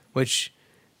 which...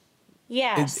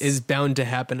 Yes. Is bound to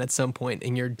happen at some point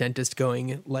in your dentist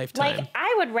going lifetime.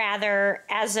 I would rather,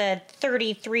 as a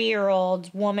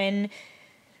 33-year-old woman,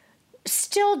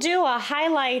 still do a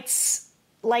highlights,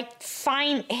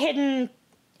 find hidden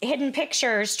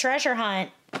pictures, treasure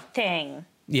hunt thing.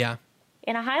 Yeah.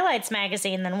 In a highlights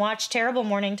magazine than watch terrible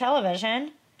morning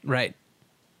television. Right.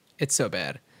 It's so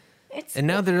bad. And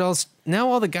now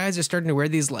all the guys are starting to wear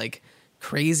these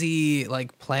crazy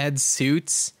plaid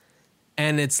suits.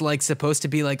 And it's supposed to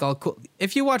be all cool.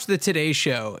 If you watch the Today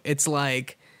Show, it's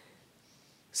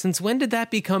since when did that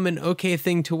become an okay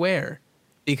thing to wear?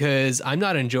 Because I'm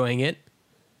not enjoying it.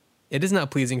 It is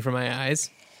not pleasing for my eyes.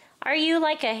 Are you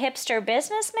a hipster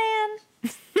businessman?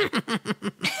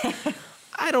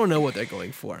 I don't know what they're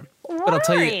going for. What but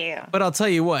I'll tell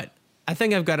you what. I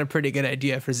think I've got a pretty good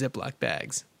idea for Ziploc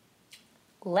bags.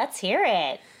 Let's hear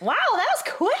it. Wow, that was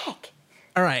quick.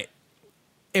 All right.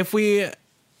 if we,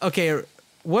 okay,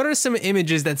 what are some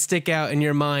images that stick out in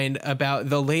your mind about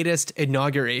the latest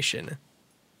inauguration?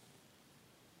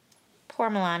 Poor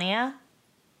Melania.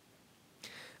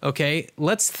 Okay,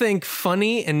 let's think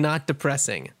funny and not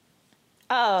depressing.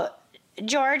 Oh,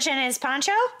 George and his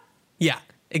poncho? Yeah,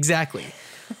 exactly.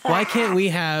 Why can't we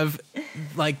have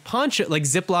like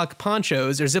Ziploc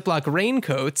ponchos or Ziploc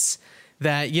raincoats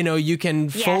that, you know, you can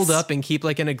fold Yes. up and keep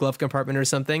like in a glove compartment or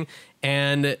something?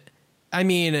 And I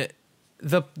mean,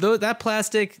 that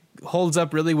plastic holds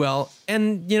up really well.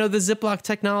 And, you know, the Ziploc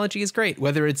technology is great,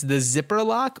 whether it's the zipper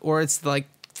lock or it's like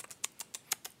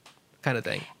kind of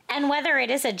thing. And whether it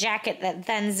is a jacket that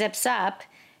then zips up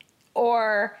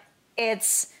or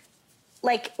it's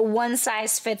like one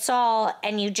size fits all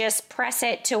and you just press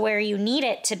it to where you need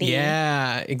it to be.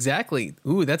 Yeah, exactly.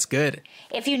 Ooh, that's good.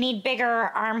 If you need bigger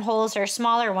armholes or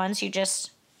smaller ones, you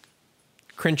just,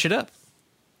 Cringe it up.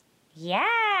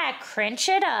 yeah, cringe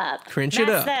it up. Cringe it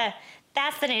up.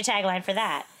 That's the new tagline for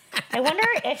that. I wonder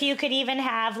if you could even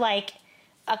have like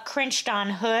a crinched on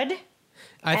hood.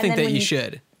 I And think then that when you you-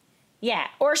 should. Yeah.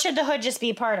 Or should the hood just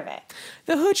be part of it?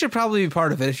 The hood should probably be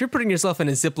part of it. If you're putting yourself in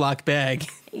a Ziploc bag,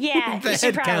 Yeah. the you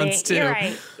should head probably, counts too. You're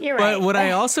right. You're right. But what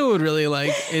I also would really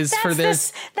like is for their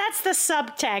That's the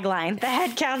sub tagline. The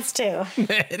head counts too.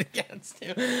 head counts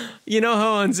too. You know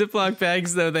how on Ziploc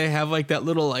bags though they have like that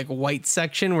little like white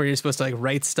section where you're supposed to like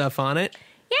write stuff on it?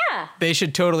 Yeah. They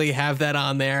should totally have that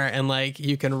on there and like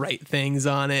you can write things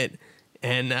on it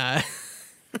and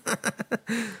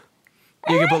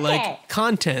you can put like it.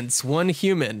 contents, one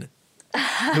human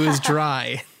who is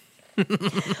dry.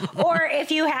 Or if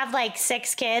you have like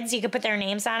 6 kids, you could put their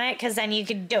names on it because then you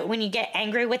could do when you get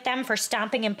angry with them for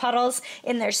stomping in puddles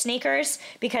in their sneakers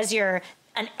because you're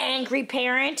an angry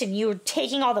parent and you're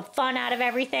taking all the fun out of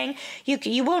everything.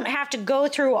 You won't have to go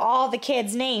through all the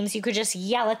kids' names. You could just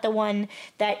yell at the one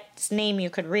that's name you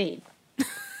could read.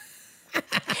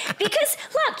 Because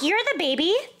look, you're the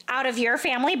baby out of your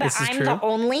family, but This is I'm true. the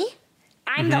only.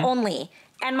 I'm the only.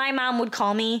 And my mom would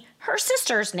call me her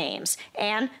sister's names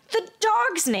and the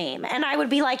dog's name. And I would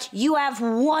be like, you have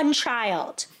one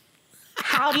child.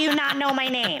 How do you not know my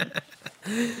name?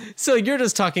 So you're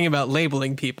just talking about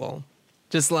labeling people.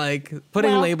 Just like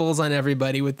putting Well- labels on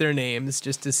everybody with their names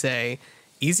just to say,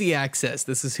 easy access,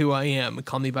 this is who I am.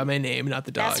 Call me by my name, not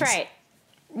the dog's. That's right.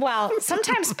 Well,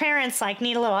 sometimes parents like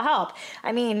need a little help.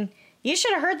 I mean, you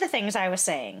should have heard the things I was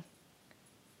saying.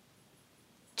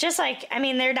 Just like, I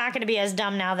mean, they're not going to be as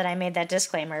dumb now that I made that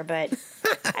disclaimer, but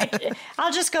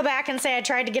I'll just go back and say I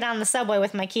tried to get on the subway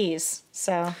with my keys.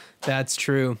 So That's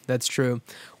true. That's true.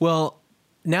 Well,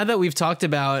 now that we've talked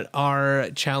about our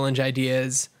challenge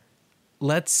ideas,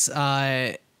 let's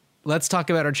talk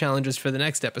about our challenges for the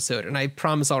next episode. And I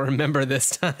promise I'll remember this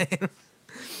time.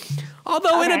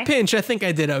 Although in a Okay. pinch, I think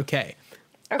I did okay.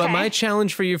 But Okay. my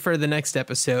challenge for you for the next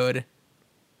episode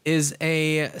is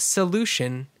a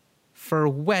solution for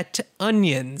wet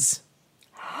onions.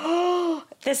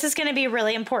 this is going to be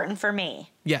really important for me.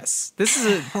 Yes, this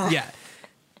is yeah.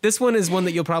 This one is one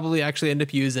that you'll probably actually end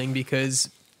up using because,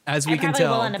 as we can probably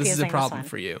will tell, end up this is a using this problem one.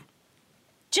 for you.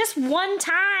 Just one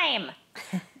time.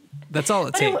 That's all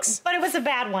it takes. But it was a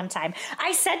bad one time.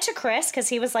 I said to Chris, because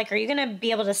he was like, are you going to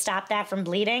be able to stop that from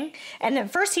bleeding? And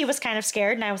at first he was kind of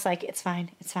scared, and I was like, it's fine,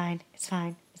 it's fine, it's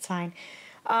fine, it's fine.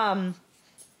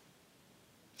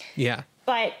 Yeah.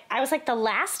 But I was like, the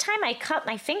last time I cut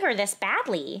my finger this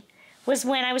badly was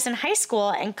when I was in high school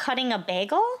and cutting a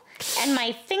bagel, and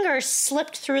my finger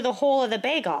slipped through the hole of the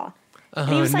bagel. And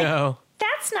he Oh was like, no.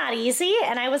 that's not easy.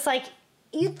 And I was like,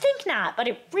 you'd think not, but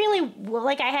it really,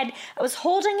 like I was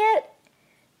holding it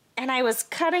and I was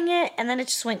cutting it and then it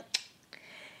just went,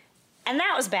 and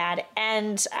that was bad.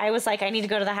 And I was like, I need to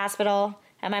go to the hospital.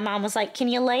 And my mom was like, can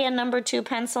you lay a number 2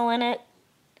 pencil in it?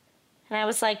 And I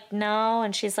was like, no.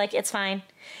 And she's like, it's fine.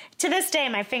 To this day,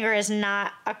 my finger is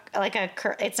not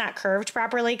it's not curved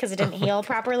properly because it didn't heal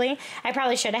properly. I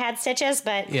probably should have had stitches,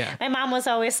 but Yeah. my mom was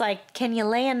always like, can you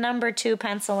lay a number 2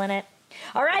 pencil in it?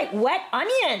 All right, wet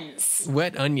onions.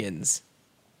 Wet onions.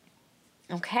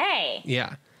 Okay.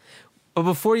 Yeah. But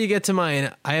before you get to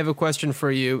mine, I have a question for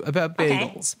you about Okay.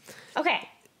 bagels. Okay.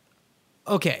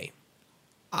 Okay.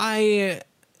 I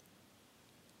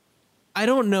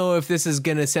don't know if this is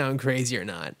going to sound crazy or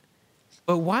not,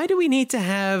 but why do we need to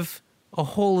have a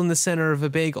hole in the center of a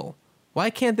bagel? Why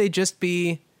can't they just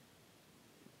be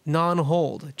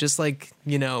non-hold? Just like,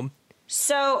 you know,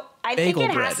 So I think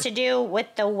Bagel it bread. has to do with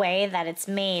the way that it's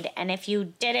made. And if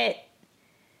you did it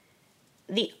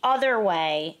the other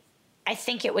way, I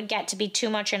think it would get to be too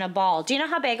much in a ball. Do you know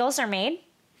how bagels are made?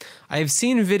 I've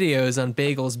seen videos on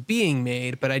bagels being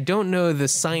made, but I don't know the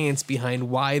science behind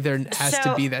why there has to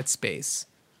So- be that space.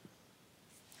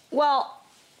 Well,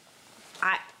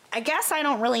 I guess I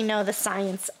don't really know the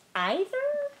science either,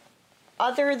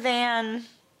 other than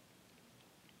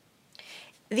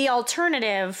the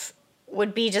alternative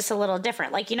would be just a little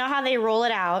different. Like, you know how they roll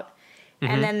it out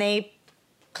and then they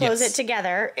close Yes. it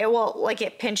together? It will, like,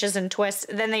 it pinches and twists.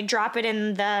 Then they drop it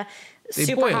in the They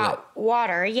super boil hot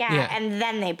water. Yeah. And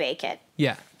then they bake it.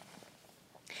 Yeah.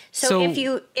 So, So-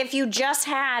 if you just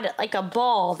had like a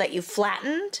ball that you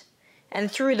flattened and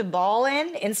threw the ball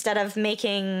in instead of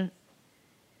making,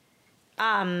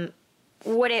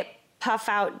 would it puff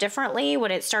out differently?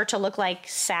 Would it start to look like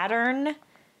Saturn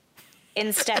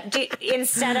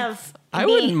instead of? I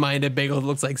wouldn't mind a bagel that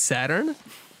looks like Saturn.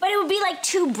 But it would be like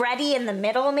too bready in the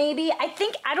middle, maybe.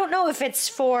 I don't know if it's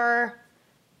for.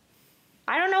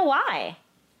 I don't know why,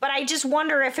 but I just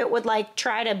wonder if it would like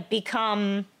try to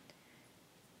become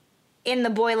in the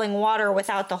boiling water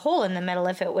without the hole in the middle,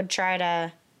 if it would try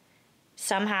to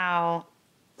somehow.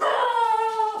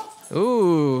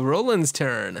 Ooh, Roland's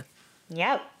turn.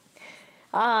 Yep.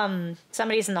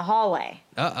 Somebody's in the hallway,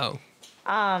 Uh-oh.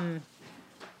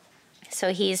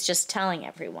 so he's just telling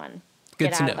everyone Good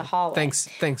get to out know. of the hallway.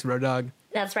 Thanks, Road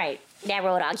That's right. That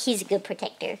road dog, he's a good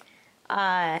protector.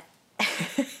 I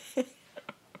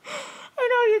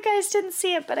know you guys didn't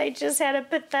see it, but I just had a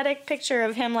pathetic picture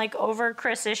of him like over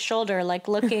Chris's shoulder, like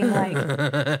looking like,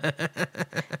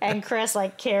 and Chris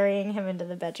like carrying him into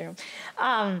the bedroom.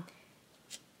 I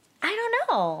don't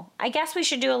know. I guess we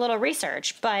should do a little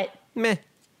research, but Meh.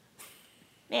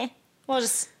 we'll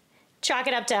just chalk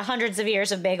it up to hundreds of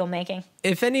years of bagel making.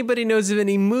 If anybody knows of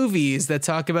any movies that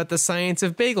talk about the science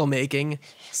of bagel making,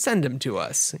 send them to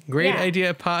us.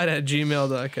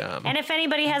 greatideapod@gmail.com. And if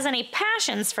anybody has any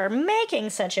passions for making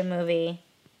such a movie,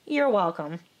 you're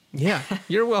welcome. Yeah,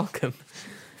 you're welcome.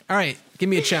 All right, give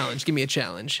me a challenge.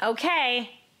 Okay.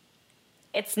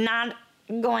 It's not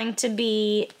going to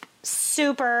be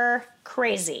super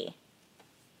crazy.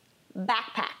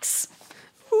 Backpacks.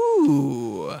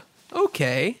 Ooh,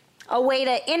 okay. A way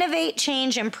to innovate,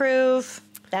 change, improve.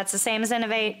 That's the same as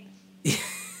innovate.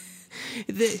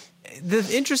 The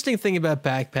interesting thing about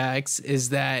backpacks is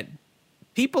that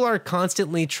people are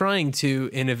constantly trying to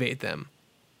innovate them.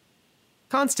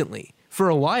 Constantly. For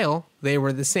a while, they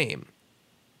were the same.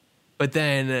 But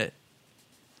then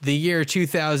the year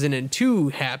 2002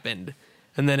 happened,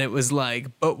 and then it was like,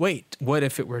 but wait, what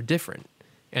if it were different?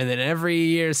 And then every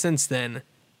year since then,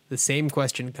 the same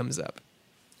question comes up.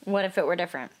 What if it were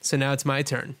different? So now it's my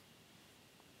turn.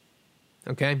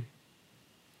 Okay?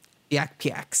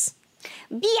 Backpacks.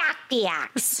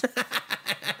 Biaks.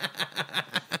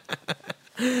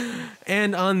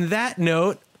 And on that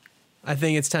note, I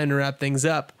think it's time to wrap things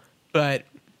up. But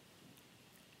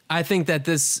I think that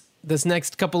this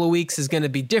next couple of weeks is going to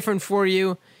be different for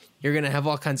you. You're going to have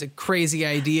all kinds of crazy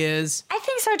ideas. I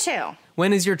think so too.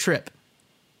 When is your trip?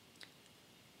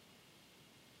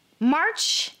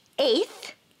 March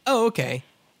 8th. Oh, okay.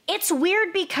 It's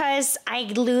weird because I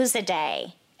lose a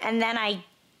day and then I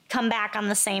come back on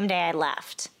the same day I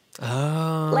left.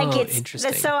 Oh, Like it's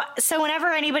interesting. so whenever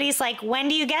anybody's like, when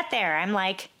do you get there? I'm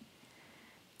like,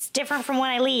 it's different from when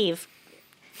I leave.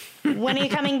 When are you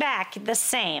coming back? The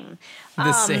same.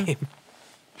 The same.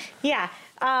 Yeah.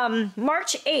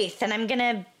 March 8th, and I'm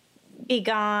gonna be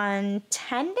gone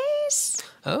 10 days.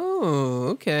 Oh,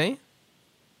 okay.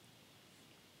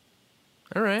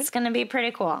 All right. It's gonna be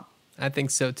pretty cool. I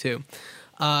think so too.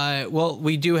 Well,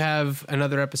 we do have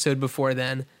another episode before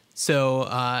then, so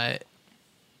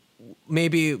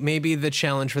maybe the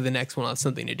challenge for the next one will have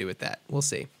something to do with that. We'll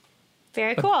see.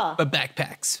 Very cool. But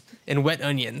backpacks and wet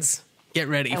onions. Get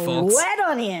ready, folks. Wet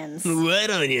onions. Wet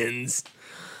onions.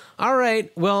 All right.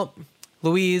 Well,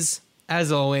 Louise,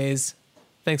 as always,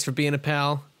 thanks for being a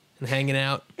pal and hanging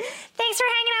out. Thanks for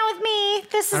hanging out with me.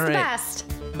 This is All the right. best.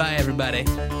 Bye, everybody.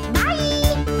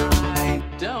 Bye. I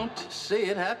don't see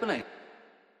it happening.